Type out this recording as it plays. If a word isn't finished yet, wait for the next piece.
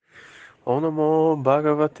Om Namo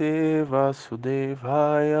Bhagavate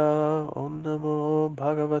Vasudevaya. Om Namo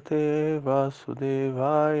Bhagavate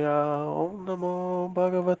Vasudevaya. Om Namo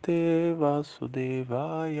Bhagavate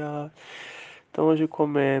Vasudevaya. Então hoje,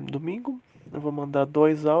 como é domingo, eu vou mandar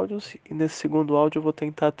dois áudios e nesse segundo áudio eu vou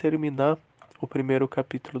tentar terminar o primeiro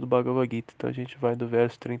capítulo do Bhagavad-Gita. Então a gente vai do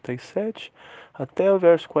verso 37 até o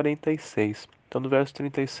verso 46. Então no verso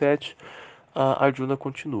 37, a Arjuna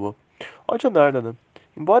continua. Ó Janārdana,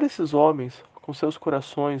 embora esses homens, com seus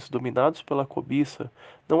corações dominados pela cobiça,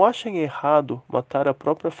 não achem errado matar a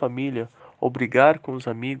própria família ou brigar com os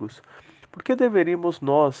amigos, por que deveríamos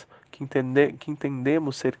nós, que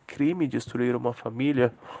entendemos ser crime destruir uma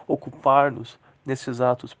família, ocupar-nos nesses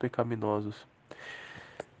atos pecaminosos?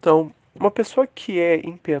 Então, uma pessoa que é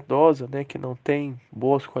impiedosa, né, que não tem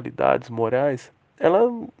boas qualidades morais,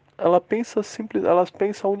 ela ela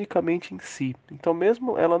pensa unicamente em si. Então,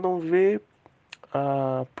 mesmo ela não vê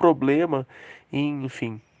problema em,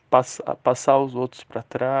 enfim, passar os outros para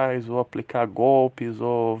trás, ou aplicar golpes,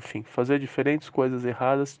 ou, enfim, fazer diferentes coisas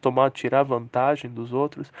erradas, tirar vantagem dos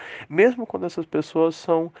outros, mesmo quando essas pessoas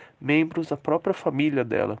são membros da própria família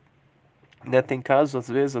dela. Né, tem casos, às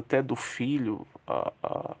vezes, até do filho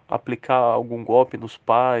aplicar algum golpe nos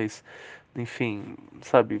pais, enfim,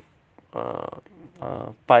 sabe,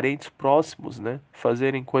 parentes próximos, né,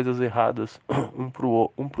 fazerem coisas erradas um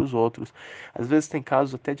para os outros. Às vezes tem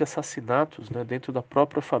casos até de assassinatos, né, dentro da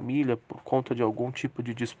própria família por conta de algum tipo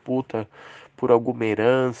de disputa, por alguma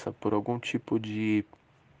herança, por algum tipo de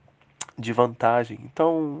vantagem.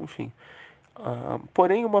 Então, enfim,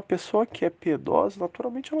 porém, uma pessoa que é piedosa,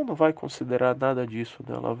 naturalmente ela não vai considerar nada disso,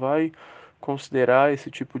 né? Ela vai considerar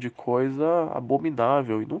esse tipo de coisa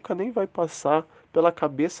abominável e nunca nem vai passar pela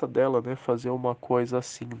cabeça dela, né? Fazer uma coisa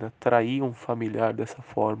assim, né? Trair um familiar dessa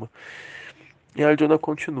forma. E a Arjuna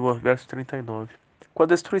continua, verso 39. Com a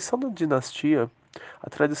destruição da dinastia, a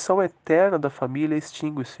tradição eterna da família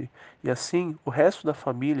extingue-se, e assim o resto da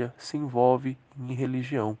família se envolve em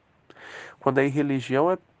religião. Quando a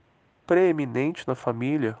irreligião é preeminente na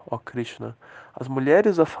família, ó Krishna, as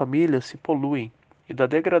mulheres da família se poluem, e da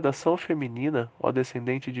degradação feminina, ó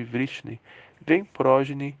descendente de Vrishni, vem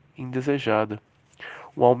prógene indesejada.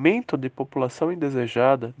 O aumento de população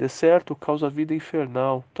indesejada, de certo, causa vida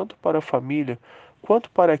infernal, tanto para a família quanto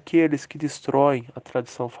para aqueles que destroem a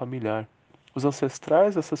tradição familiar. Os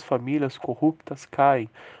ancestrais dessas famílias corruptas caem,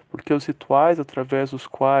 porque os rituais através dos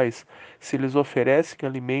quais se lhes oferecem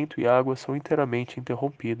alimento e água são inteiramente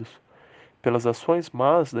interrompidos. Pelas ações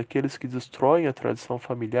más daqueles que destroem a tradição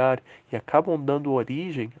familiar e acabam dando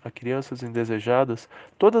origem a crianças indesejadas,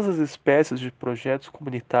 todas as espécies de projetos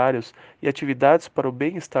comunitários e atividades para o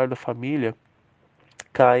bem-estar da família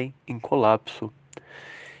caem em colapso.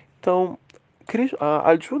 Então, a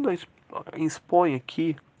Arjuna expõe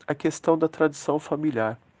aqui a questão da tradição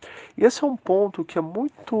familiar. E esse é um ponto que é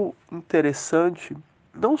muito interessante,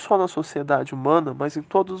 não só na sociedade humana, mas em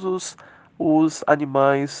todos os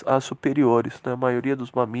animais superiores, né? A maioria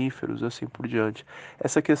dos mamíferos e assim por diante.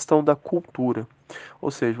 Essa questão da cultura. Ou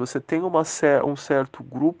seja, você tem um certo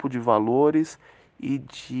grupo de valores e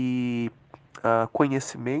de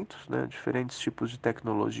conhecimentos, né? Diferentes tipos de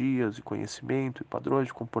tecnologias e conhecimento e padrões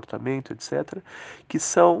de comportamento, etc., que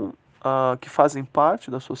são, que fazem parte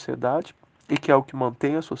da sociedade e que é o que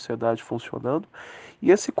mantém a sociedade funcionando. E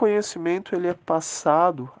esse conhecimento ele é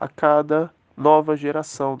passado a cada nova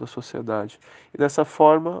geração da sociedade. E dessa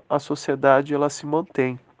forma a sociedade ela se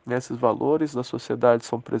mantém. Né? Esses valores da sociedade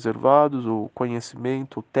são preservados, o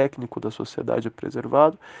conhecimento técnico da sociedade é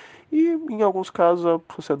preservado e em alguns casos a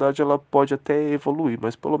sociedade ela pode até evoluir,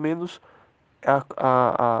 mas pelo menos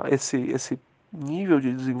esse nível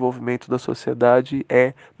de desenvolvimento da sociedade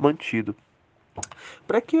é mantido.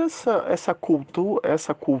 Para que essa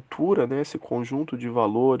cultura, né, esse conjunto de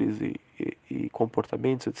valores e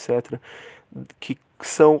comportamentos, etc., que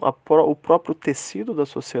são o próprio tecido da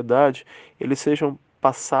sociedade, eles sejam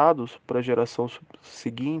passados para a geração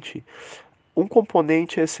seguinte, um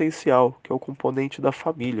componente é essencial, que é o componente da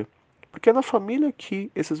família. Porque é na família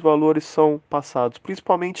que esses valores são passados,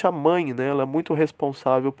 principalmente a mãe, né? Ela é muito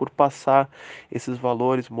responsável por passar esses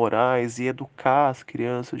valores morais e educar as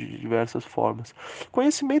crianças de diversas formas.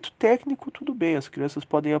 Conhecimento técnico, tudo bem, as crianças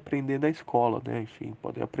podem aprender na escola, né? Enfim,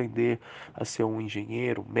 podem aprender a ser um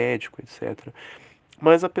engenheiro, um médico, etc.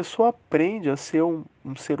 Mas a pessoa aprende a ser um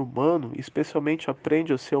ser humano, especialmente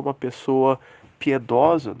aprende a ser uma pessoa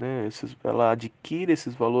piedosa, né? Ela adquire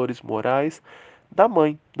esses valores morais da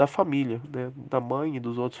mãe, da família, né? Da mãe e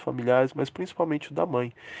dos outros familiares, mas principalmente da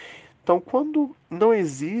mãe. Então, quando não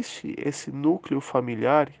existe esse núcleo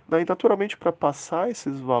familiar, né, e naturalmente para passar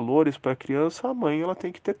esses valores para a criança, a mãe ela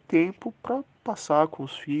tem que ter tempo para passar com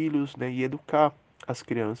os filhos, né, e educar as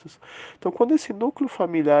crianças. Então, quando esse núcleo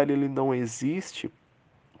familiar ele não existe,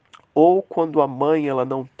 ou quando a mãe ela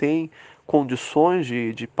não tem condições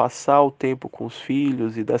de passar o tempo com os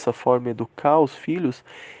filhos e dessa forma educar os filhos,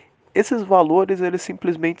 esses valores eles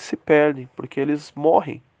simplesmente se perdem, porque eles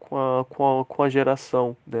morrem com a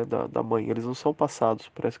geração, né, da mãe, eles não são passados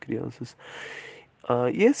para as crianças.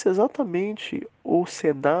 E esse é exatamente o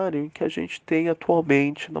cenário em que a gente tem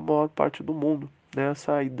atualmente na maior parte do mundo. Né?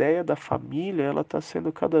 Essa ideia da família ela está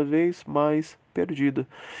sendo cada vez mais perdida.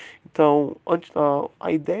 Então,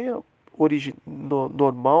 a ideia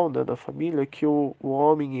normal, né, da família é que o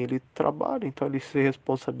homem ele trabalha, então ele se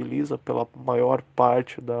responsabiliza pela maior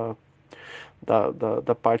parte da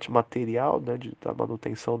parte material, né, da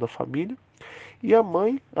manutenção da família. E a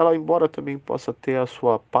mãe, ela embora também possa ter a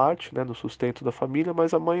sua parte, né, no sustento da família,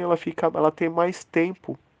 mas a mãe ela tem mais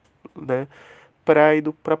tempo, né,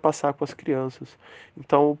 para passar com as crianças.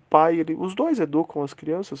 Então o pai, os dois educam as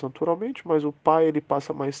crianças naturalmente, mas o pai ele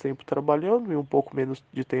passa mais tempo trabalhando e um pouco menos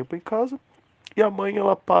de tempo em casa, e a mãe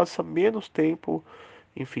ela passa menos tempo,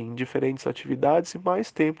 enfim, em diferentes atividades e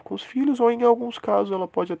mais tempo com os filhos, ou em alguns casos ela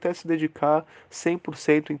pode até se dedicar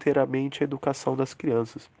 100% inteiramente à educação das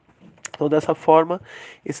crianças. Então, dessa forma,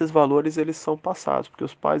 esses valores eles são passados, porque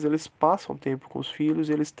os pais eles passam tempo com os filhos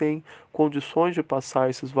e eles têm condições de passar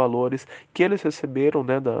esses valores que eles receberam,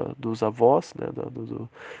 né, dos avós, né,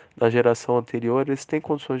 da geração anterior, eles têm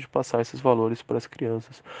condições de passar esses valores para as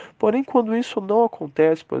crianças. Porém, quando isso não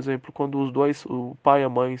acontece, por exemplo, quando os dois, o pai e a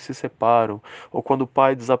mãe se separam, ou quando o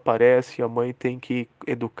pai desaparece e a mãe tem que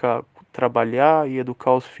educar, trabalhar e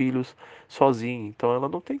educar os filhos sozinha. Então ela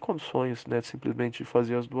não tem condições, né, simplesmente de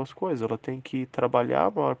fazer as duas coisas. Ela tem que trabalhar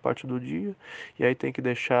a maior parte do dia e aí tem que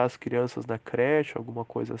deixar as crianças na creche, alguma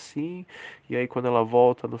coisa assim. E aí quando ela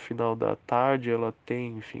volta no final da tarde, ela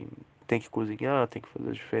tem, enfim, tem que cozinhar, tem que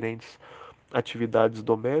fazer diferentes atividades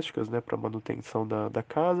domésticas, né, para manutenção da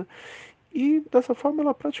casa. E dessa forma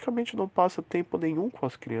ela praticamente não passa tempo nenhum com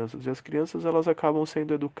as crianças. E as crianças elas acabam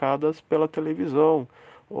sendo educadas pela televisão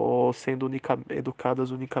ou sendo educadas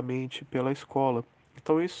unicamente pela escola.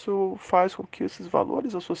 Então isso faz com que esses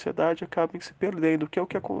valores da sociedade acabem se perdendo, que é o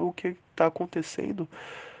que está acontecendo,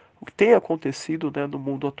 o que tem acontecido, né, no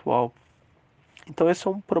mundo atual. Então esse é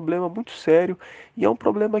um problema muito sério e é um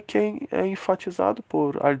problema que é enfatizado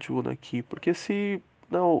por Arjuna aqui, porque se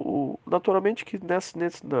não, naturalmente que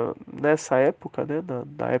nessa época, né,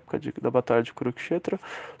 na época da batalha de Kurukshetra,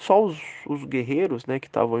 só os guerreiros, né, que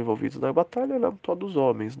estavam envolvidos na batalha eram todos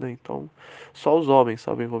homens, né, então só os homens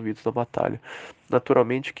estavam envolvidos na batalha.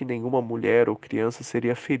 Naturalmente que nenhuma mulher ou criança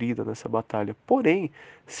seria ferida nessa batalha. Porém,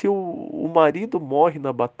 se o marido morre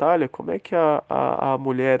na batalha, como é que a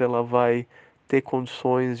mulher ela vai ter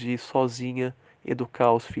condições de sozinha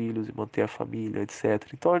educar os filhos e manter a família, etc.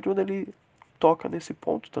 Então Arjuna ele toca nesse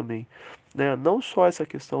ponto também, né? Não só essa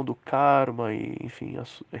questão do karma e, enfim,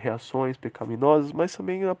 as reações pecaminosas, mas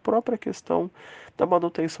também a própria questão da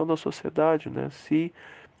manutenção da sociedade, né? Se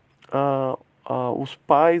ah, os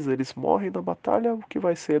pais eles morrem na batalha, o que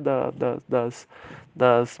vai ser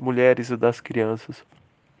das mulheres e das crianças?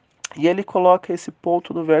 E ele coloca esse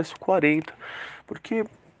ponto no verso 40, porque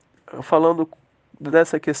falando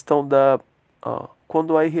dessa questão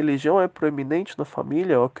quando a irreligião é proeminente na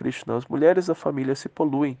família, ó Krishna, as mulheres da família se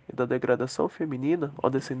poluem, e da degradação feminina, ó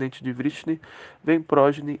descendente de Vrishni, vem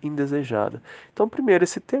prógene indesejada. Então, primeiro,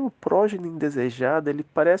 esse termo prógene indesejada, ele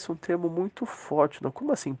parece um termo muito forte, não?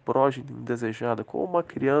 Como assim prógene indesejada? Como uma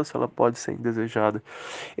criança ela pode ser indesejada?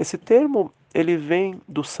 Esse termo, ele vem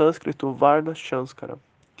do sânscrito Varna Shanskara,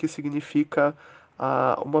 que significa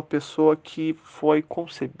uma pessoa que foi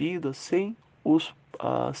concebida sem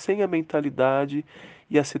a mentalidade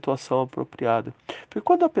e a situação apropriada. Porque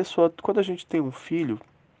quando a gente tem um filho,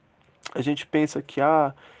 a gente pensa que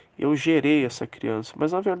eu gerei essa criança,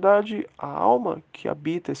 mas na verdade a alma que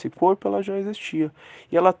habita esse corpo ela já existia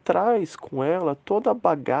e ela traz com ela toda a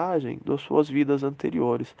bagagem das suas vidas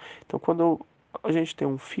anteriores. Então, quando a gente tem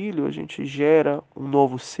um filho, a gente gera um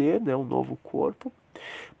novo ser, né, um novo corpo.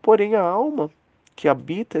 Porém, a alma que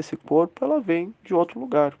habita esse corpo, ela vem de outro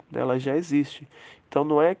lugar, né? Ela já existe. Então,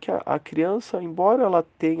 não é que a criança, embora ela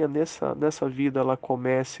tenha nessa vida, ela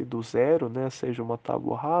comece do zero, né? Seja uma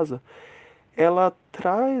tábua rasa, ela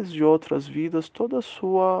traz de outras vidas toda a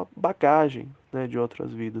sua bagagem, né? De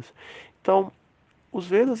outras vidas. Então, os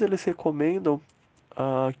Vedas, eles recomendam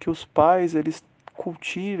que os pais, eles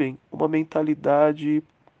cultivem uma mentalidade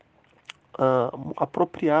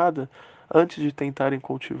apropriada antes de tentarem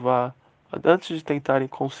cultivar, antes de tentarem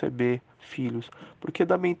conceber filhos. Porque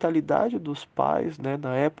da mentalidade dos pais, né,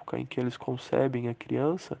 na época em que eles concebem a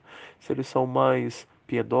criança, se eles são mais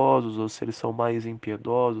piedosos ou se eles são mais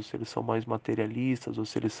impiedosos, se eles são mais materialistas ou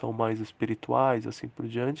se eles são mais espirituais, assim por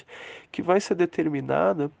diante, que vai ser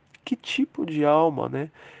determinada que tipo de alma,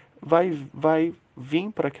 né, vai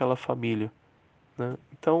vir para aquela família, né?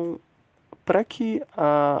 Então, para que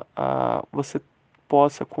você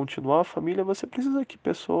possa continuar a família, você precisa que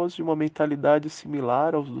pessoas de uma mentalidade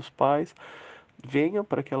similar aos dos pais venham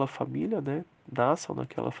para aquela família, né? Nasçam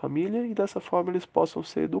naquela família e dessa forma eles possam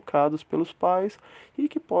ser educados pelos pais e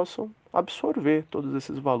que possam absorver todos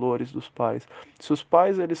esses valores dos pais. Se os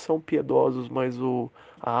pais eles são piedosos, mas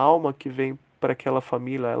a alma que vem para aquela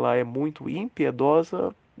família ela é muito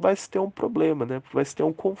impiedosa, vai se ter um problema, né? Vai se ter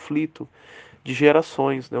um conflito de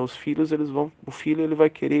gerações, né? O filho ele vai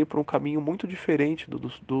querer ir para um caminho muito diferente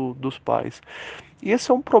dos pais. E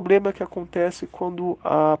esse é um problema que acontece quando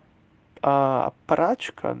a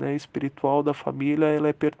prática, né, espiritual da família ela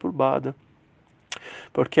é perturbada,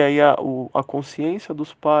 porque aí a consciência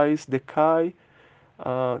dos pais decai.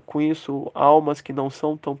 Com isso, almas que não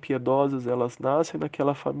são tão piedosas, elas nascem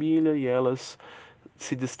naquela família e elas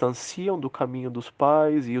se distanciam do caminho dos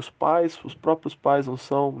pais, e os próprios pais não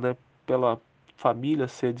são, né, pela família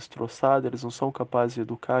ser destroçada, eles não são capazes de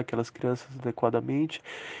educar aquelas crianças adequadamente.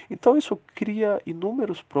 Então isso cria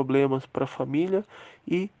inúmeros problemas para a família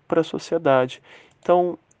e para a sociedade.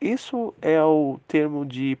 Então, isso é o termo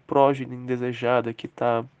de prógenie indesejada que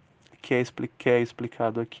é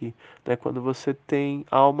explicado aqui, né? Quando você tem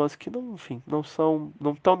almas que não, enfim, não estão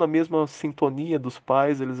na mesma sintonia dos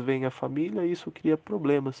pais, eles veem a família e isso cria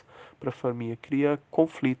problemas para a família, cria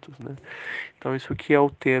conflitos, né? Então isso que é o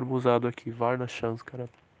termo usado aqui, Varna Shanskara.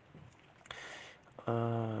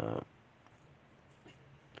 Ah,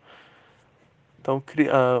 então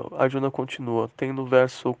Arjuna continua, tem no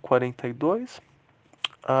verso 42.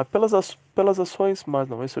 Pelas ações, mas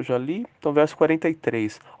não, esse eu já li. Então, verso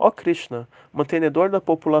 43. Ó Krishna, mantenedor da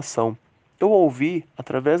população, eu ouvi,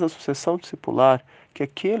 através da sucessão discipular, que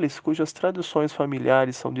aqueles cujas tradições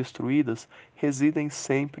familiares são destruídas residem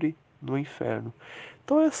sempre no inferno.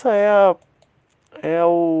 Então, essa é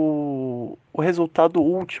o resultado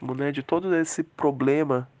último, né, de todo esse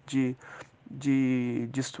problema de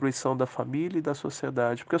destruição da família e da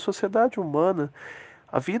sociedade. Porque a sociedade humana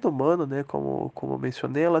a vida humana, né, como eu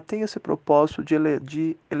mencionei, ela tem esse propósito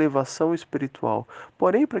de elevação espiritual.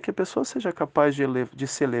 Porém, para que a pessoa seja capaz de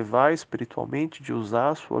se elevar espiritualmente, de usar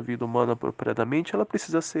a sua vida humana apropriadamente, ela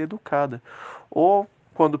precisa ser educada. Ou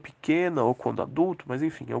quando pequena, ou quando adulto, mas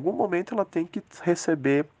enfim, em algum momento ela tem que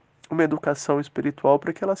receber uma educação espiritual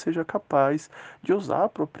para que ela seja capaz de usar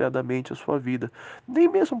apropriadamente a sua vida. Nem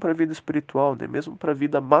mesmo para a vida espiritual, nem mesmo para a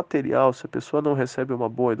vida material. Se a pessoa não recebe uma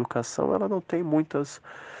boa educação, ela não tem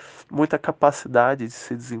muita capacidade de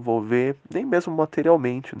se desenvolver, nem mesmo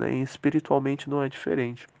materialmente, né? E espiritualmente não é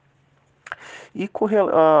diferente. E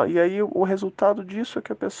aí o resultado disso é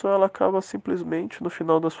que a pessoa ela acaba simplesmente no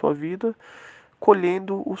final da sua vida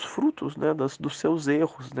colhendo os frutos, né, dos seus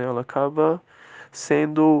erros, né? Ela acaba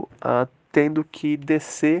tendo que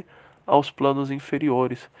descer aos planos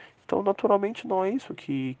inferiores. Então, naturalmente, não é isso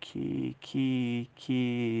que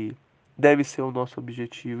deve ser o nosso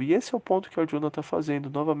objetivo. E esse é o ponto que a Arjuna está fazendo.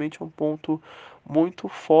 Novamente, é um ponto muito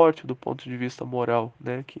forte do ponto de vista moral,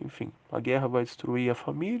 né? Que, enfim, a guerra vai destruir a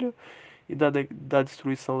família e da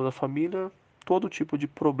destruição da família, todo tipo de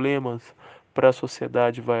problemas para a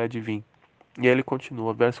sociedade vai advir. E aí ele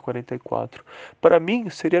continua, verso 44. Para mim,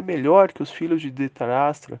 seria melhor que os filhos de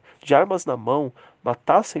Dhritarashtra, de armas na mão,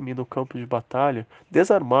 matassem-me no campo de batalha,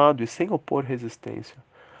 desarmado e sem opor resistência.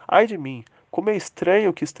 Ai de mim, como é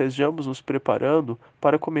estranho que estejamos nos preparando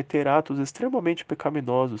para cometer atos extremamente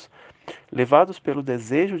pecaminosos. Levados pelo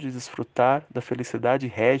desejo de desfrutar da felicidade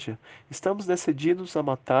régia, estamos decididos a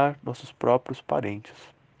matar nossos próprios parentes.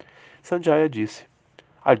 Sanjaya disse: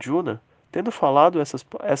 Arjuna, tendo falado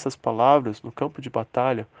essas palavras no campo de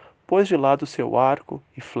batalha, pôs de lado seu arco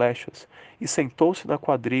e flechas e sentou-se na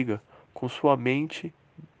quadriga, com sua mente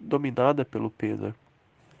dominada pelo pesar.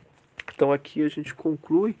 Então aqui a gente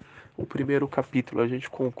conclui o primeiro capítulo, a gente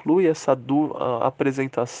conclui a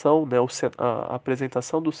apresentação, né, a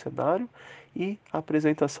apresentação do cenário e a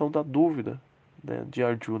apresentação da dúvida, né, de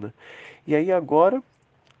Arjuna. E aí agora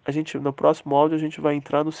no próximo áudio a gente vai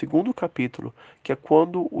entrar no segundo capítulo, que é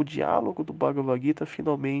quando o diálogo do Bhagavad-Gita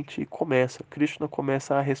finalmente começa. Krishna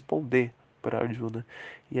começa a responder para Arjuna.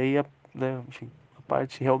 E aí, né, enfim, a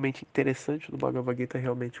parte realmente interessante do Bhagavad-Gita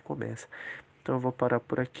realmente começa. Então eu vou parar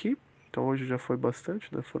por aqui. Então hoje já foi bastante,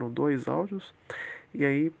 né? Foram 2 áudios. E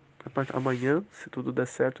aí Amanhã, se tudo der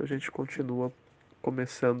certo, a gente continua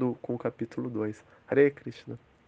começando com o capítulo 2. Hare Krishna.